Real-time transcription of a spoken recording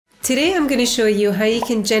Today I'm going to show you how you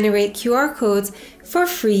can generate QR codes for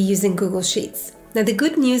free using Google Sheets. Now the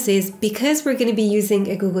good news is because we're going to be using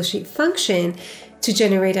a Google Sheet function to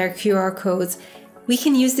generate our QR codes, we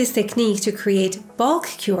can use this technique to create bulk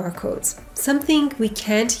QR codes, something we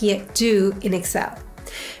can't yet do in Excel.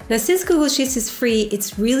 Now since Google Sheets is free,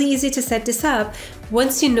 it's really easy to set this up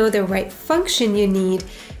once you know the right function you need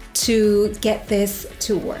to get this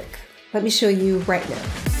to work. Let me show you right now.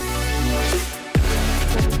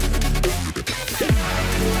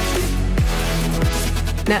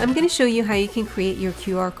 Now I'm going to show you how you can create your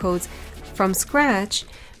QR codes from scratch,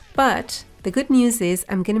 but the good news is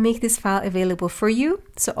I'm going to make this file available for you.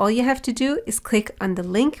 So all you have to do is click on the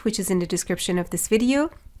link, which is in the description of this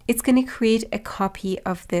video. It's going to create a copy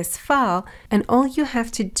of this file, and all you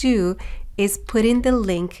have to do is put in the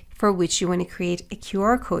link for which you want to create a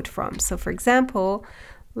QR code from. So for example,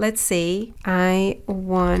 let's say I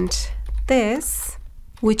want this,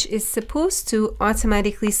 which is supposed to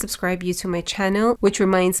automatically subscribe you to my channel, which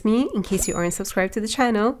reminds me, in case you aren't subscribed to the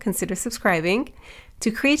channel, consider subscribing.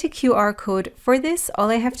 To create a QR code for this,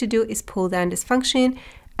 all I have to do is pull down this function,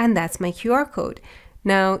 and that's my QR code.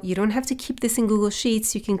 Now, you don't have to keep this in Google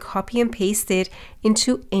Sheets. You can copy and paste it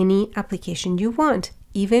into any application you want,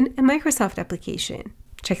 even a Microsoft application.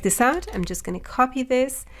 Check this out. I'm just going to copy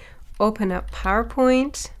this, open up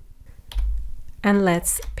PowerPoint, and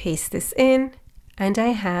let's paste this in. And I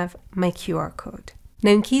have my QR code.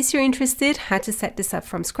 Now, in case you're interested how to set this up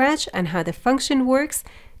from scratch and how the function works,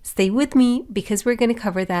 stay with me because we're going to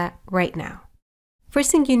cover that right now.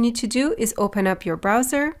 First thing you need to do is open up your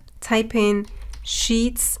browser, type in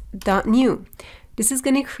sheets.new. This is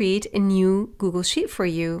going to create a new Google Sheet for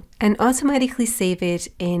you and automatically save it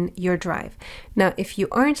in your drive. Now, if you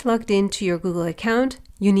aren't logged into your Google account,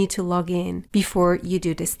 you need to log in before you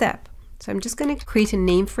do this step. So I'm just going to create a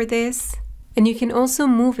name for this. And you can also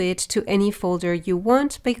move it to any folder you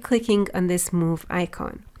want by clicking on this move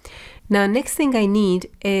icon. Now, next thing I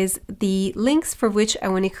need is the links for which I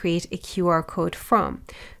want to create a QR code from.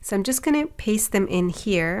 So I'm just going to paste them in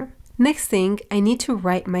here. Next thing, I need to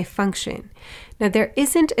write my function. Now, there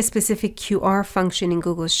isn't a specific QR function in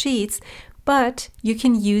Google Sheets, but you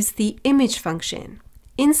can use the image function.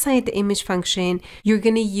 Inside the image function, you're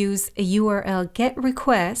going to use a URL GET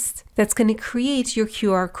request that's going to create your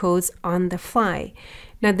QR codes on the fly.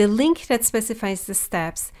 Now, the link that specifies the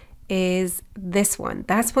steps is this one.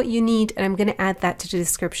 That's what you need, and I'm going to add that to the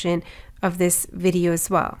description of this video as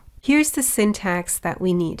well. Here's the syntax that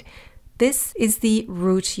we need. This is the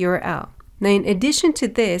root URL. Now, in addition to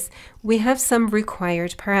this, we have some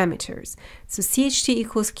required parameters. So CHT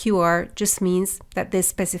equals QR just means that this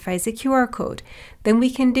specifies a QR code. Then we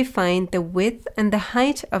can define the width and the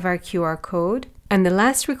height of our QR code. And the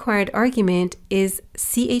last required argument is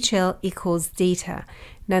CHL equals data.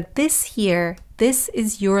 Now this here, this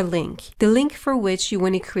is your link, the link for which you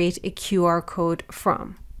want to create a QR code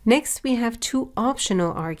from. Next, we have two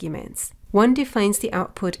optional arguments. One defines the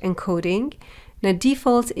output encoding. Now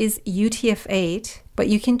default is UTF-8, but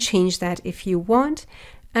you can change that if you want.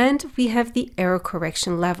 And we have the error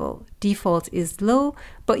correction level. Default is low,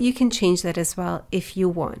 but you can change that as well if you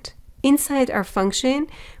want. Inside our function,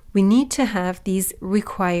 we need to have these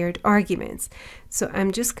required arguments. So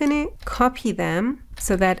I'm just going to copy them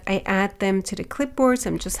so that I add them to the clipboard. So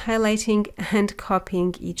I'm just highlighting and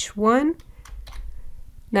copying each one.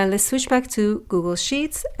 Now let's switch back to Google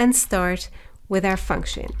Sheets and start with our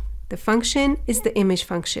function. The function is the image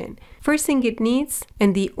function. First thing it needs,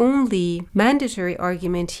 and the only mandatory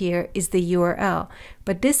argument here, is the URL.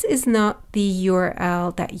 But this is not the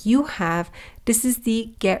URL that you have. This is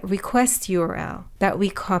the GET request URL that we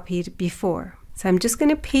copied before. So I'm just going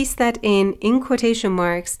to paste that in quotation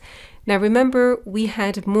marks. Now remember, we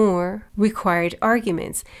had more required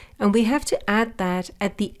arguments, and we have to add that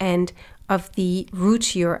at the end of the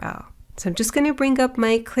root URL. So I'm just going to bring up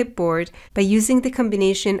my clipboard by using the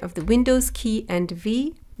combination of the Windows key and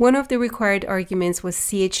V. One of the required arguments was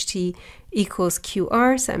CHT equals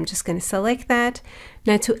QR, so I'm just going to select that.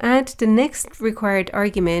 Now to add the next required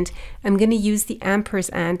argument, I'm going to use the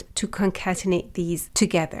ampersand to concatenate these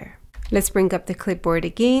together. Let's bring up the clipboard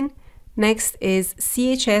again. Next is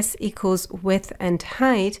CHS equals width and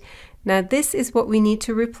height. Now this is what we need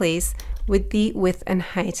to replace with the width and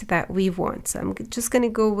height that we want. So I'm just going to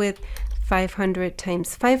go with 500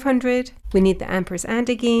 times 500. We need the ampersand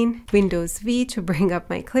again, Windows V to bring up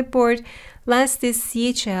my clipboard. Last is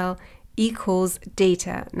CHL equals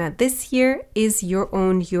data. Now this here is your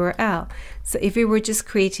own URL. So if we were just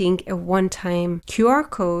creating a one-time QR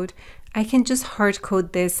code, I can just hard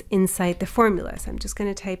code this inside the formula. So I'm just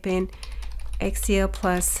going to type in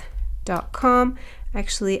xelplus.com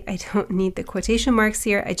Actually, I don't need the quotation marks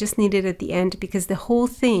here. I just need it at the end because the whole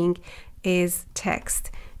thing is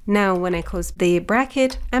text. Now, when I close the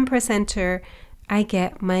bracket and press enter, I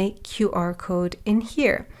get my QR code in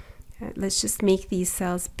here. Let's just make these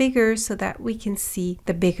cells bigger so that we can see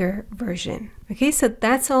the bigger version. Okay, so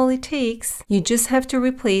that's all it takes. You just have to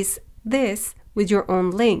replace this with your own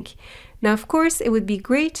link. Now, of course, it would be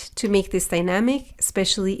great to make this dynamic,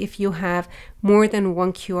 especially if you have more than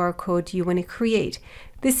one QR code you want to create.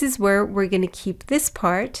 This is where we're going to keep this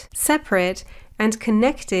part separate and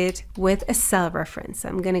connect it with a cell reference.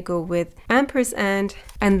 I'm going to go with ampersand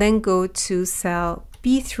and then go to cell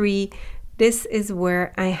B3. This is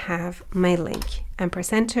where I have my link. And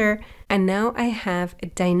press enter. And now I have a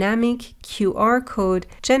dynamic QR code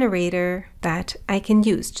generator that I can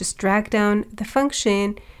use. Just drag down the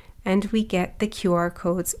function and we get the QR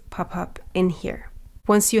codes pop up in here.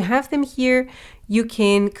 Once you have them here, you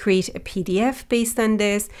can create a PDF based on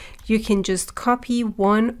this. You can just copy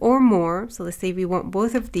one or more. So let's say we want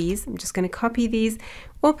both of these. I'm just going to copy these,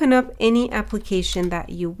 open up any application that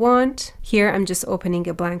you want. Here, I'm just opening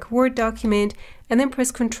a blank Word document and then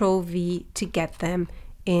press Ctrl V to get them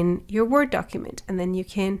in your Word document. And then you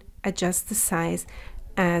can adjust the size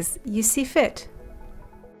as you see fit.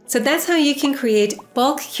 So that's how you can create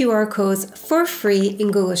bulk QR codes for free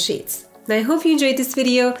in Google Sheets. Now, I hope you enjoyed this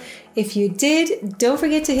video. If you did, don't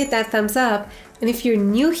forget to hit that thumbs up. And if you're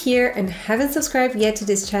new here and haven't subscribed yet to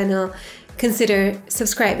this channel, consider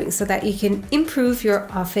subscribing so that you can improve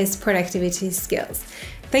your office productivity skills.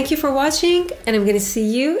 Thank you for watching, and I'm going to see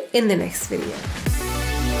you in the next video.